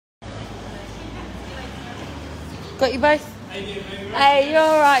Got you both? Hey, you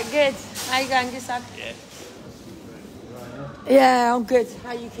alright? Good. How you going? Good, son? Yeah. Yeah, I'm good.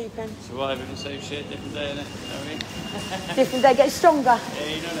 How you keeping? Surviving the same shit, different day, innit? You know what I mean? Different day, get stronger. Yeah,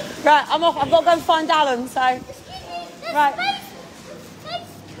 you know that. Right, I'm off. I've got to go and find Alan, so... Right.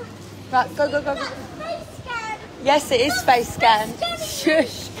 Right, go, go, go, go. Yes, it is face scan.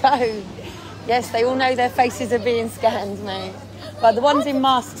 Shush, go. Yes, they all know their faces are being scanned, mate. But the ones in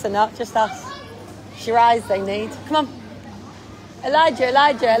masks are not, just us. It's your eyes they need. Come on.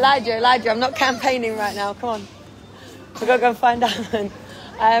 Elijah. I'm not campaigning right now. Come on. We've got to go and find Alan.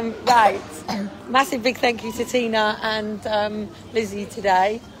 Right. Massive big thank you to Tina and Lizzie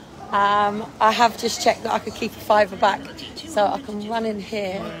today. I have just checked that I could keep a £5 back, so I can run in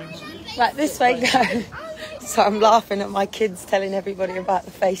here. Right, this way go. So I'm laughing at my kids telling everybody about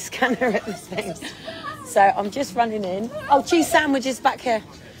the face scanner at the thing. So I'm just running in. Oh, cheese sandwiches back here.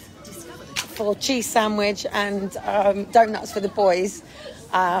 For cheese sandwich and donuts for the boys.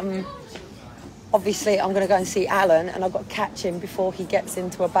 Obviously, I'm going to go and see Alan, and I've got to catch him before he gets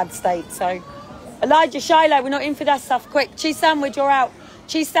into a bad state. So, Elijah, Shiloh, we're not in for that stuff. Quick, cheese sandwich, you're out.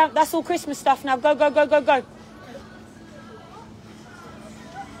 Cheese sandwich, that's all Christmas stuff now. Go, go, go, go, go.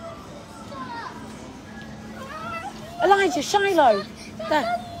 Elijah, Shiloh.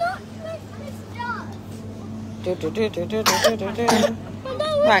 There.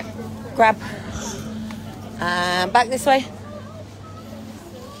 Right, grab. Back this way.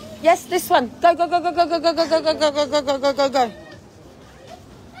 Yes, this one. Go, go, go, go, go, go, go, go, go, go, go, go, go, go, go, go.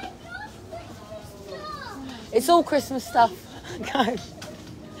 It's all Christmas stuff. Go.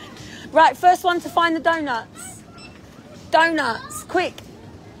 Right, first one to find the donuts. Donuts, quick.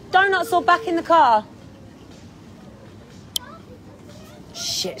 Donuts or back in the car.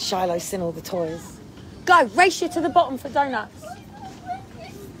 Shit, Shiloh's seen all the toys. Go, race you to the bottom for donuts.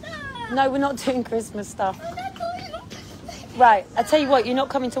 No, we're not doing Christmas stuff. Right, I tell you what, you're not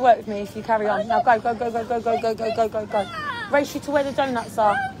coming to work with me if you carry on. Now go, go, go, go, go, go, go, go, go, go, go. Race you to where the donuts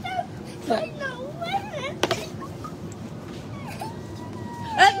are. Look.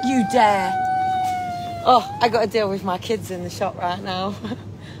 You dare. Oh, I got to deal with my kids in the shop right now.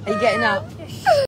 Are you getting up?